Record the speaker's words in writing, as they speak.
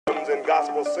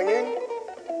gospel singing.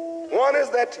 One is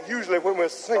that usually when we're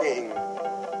singing,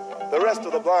 the rest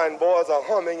of the blind boys are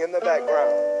humming in the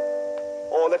background.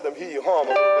 Oh, let them hear you hum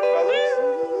a little bit,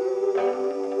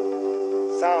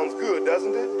 fellas. Sounds good,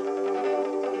 doesn't it?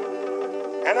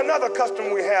 And another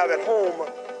custom we have at home,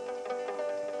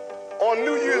 on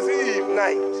New Year's Eve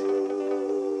night,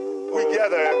 we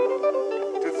gather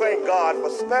to thank God for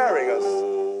sparing us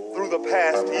through the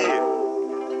past year.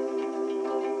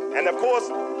 And of course,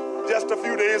 just a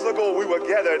few days ago, we were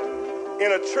gathered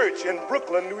in a church in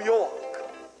Brooklyn, New York.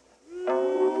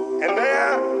 And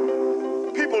there,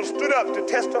 people stood up to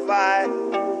testify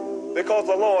because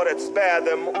the Lord had spared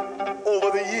them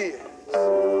over the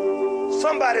years.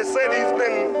 Somebody said he's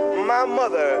been my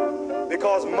mother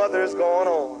because mother's gone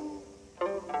on.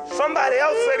 Somebody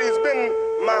else said he's been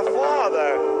my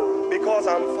father because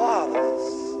I'm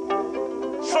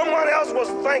fatherless. Someone else was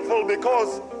thankful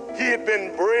because he had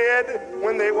been bread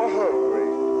when they were hungry.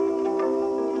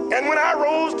 And when I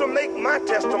rose to make my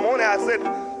testimony, I said,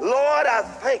 Lord, I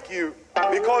thank you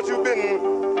because you've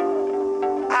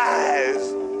been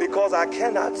eyes because I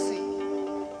cannot see.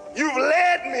 You've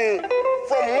led me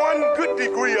from one good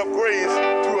degree of grace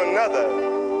to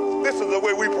another. This is the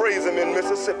way we praise him in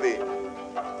Mississippi.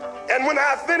 And when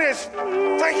I finished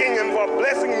thanking him for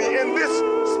blessing me in this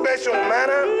special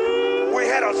manner, we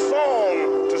had a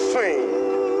song to sing.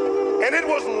 And it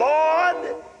was,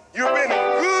 Lord, you've been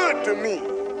good to me.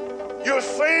 You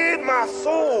saved my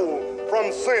soul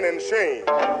from sin and shame.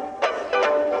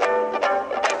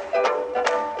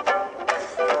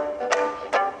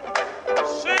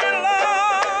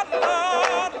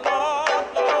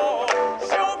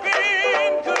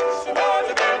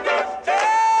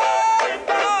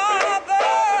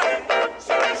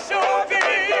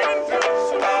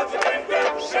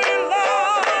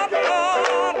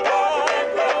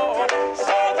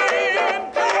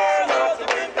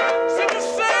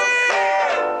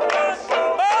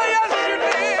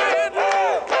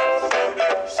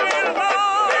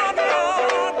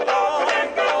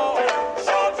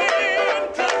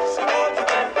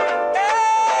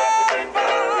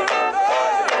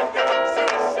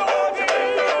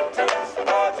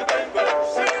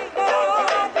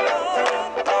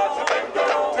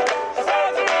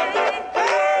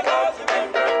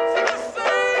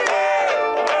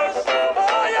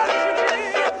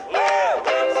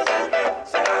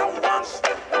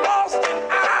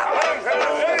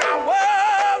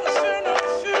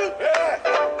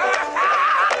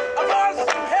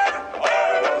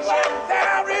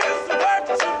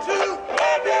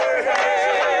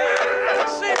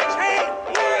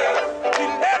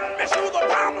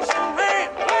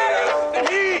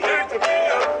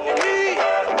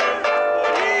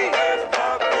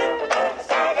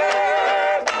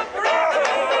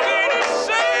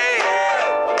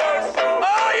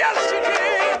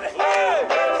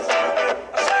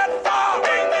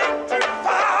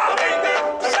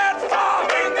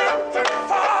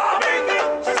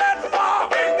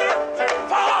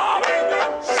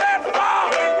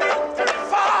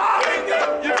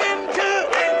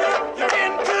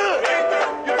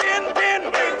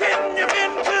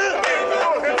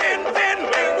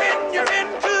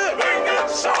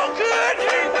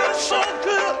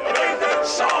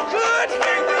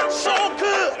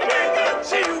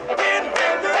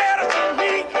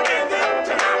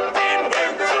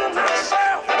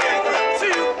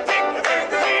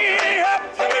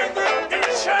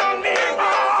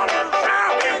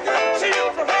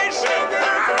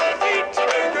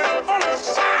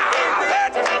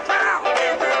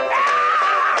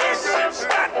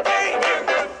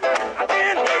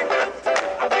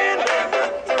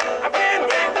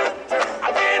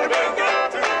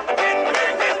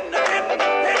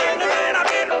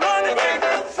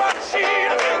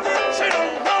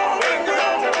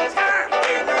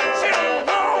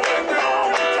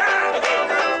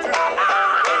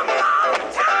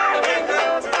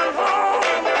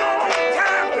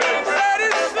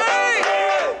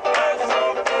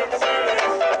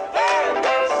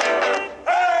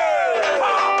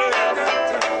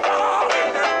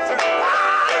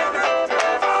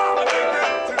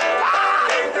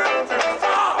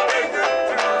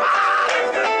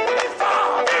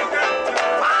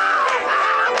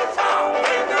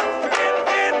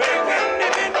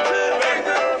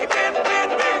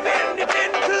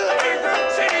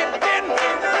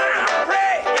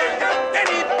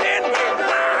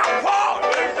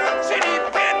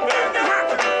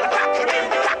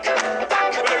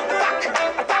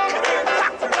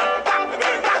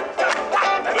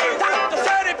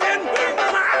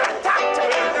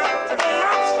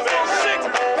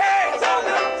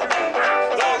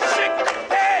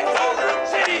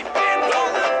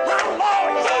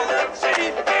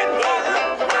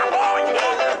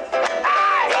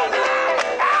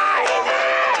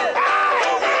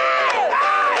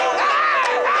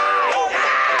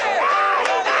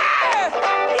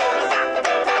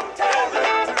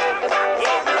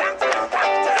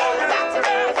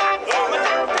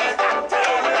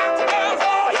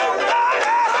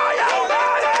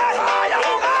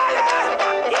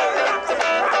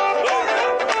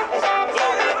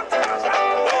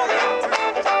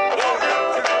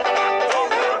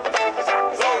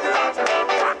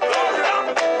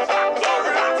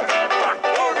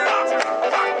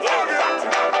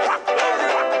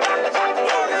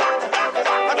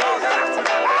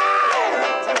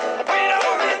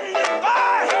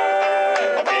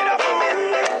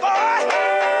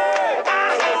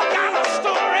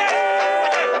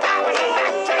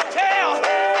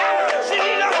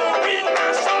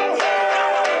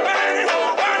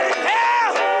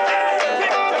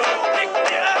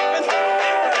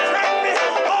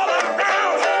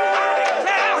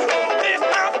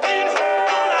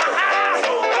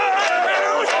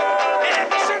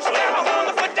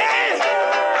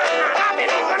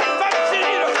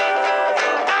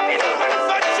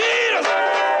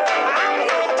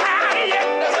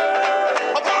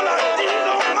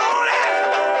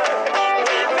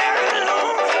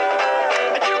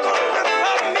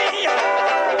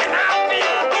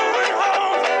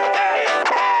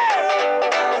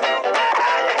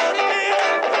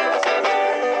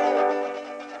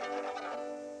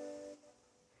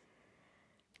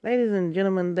 and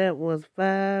gentlemen, that was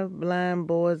 5 Blind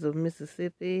Boys of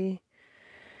Mississippi.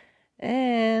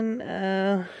 And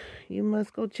you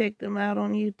must go check them out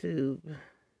on YouTube.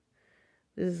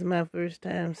 This is my first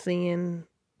time seeing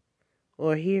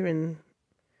or hearing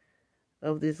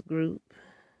of this group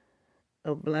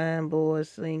of blind boys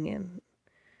singing.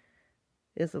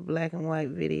 It's a black and white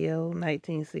video,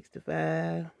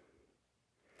 1965.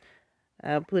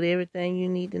 I'll put everything you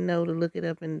need to know to look it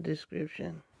up in the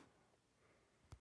description.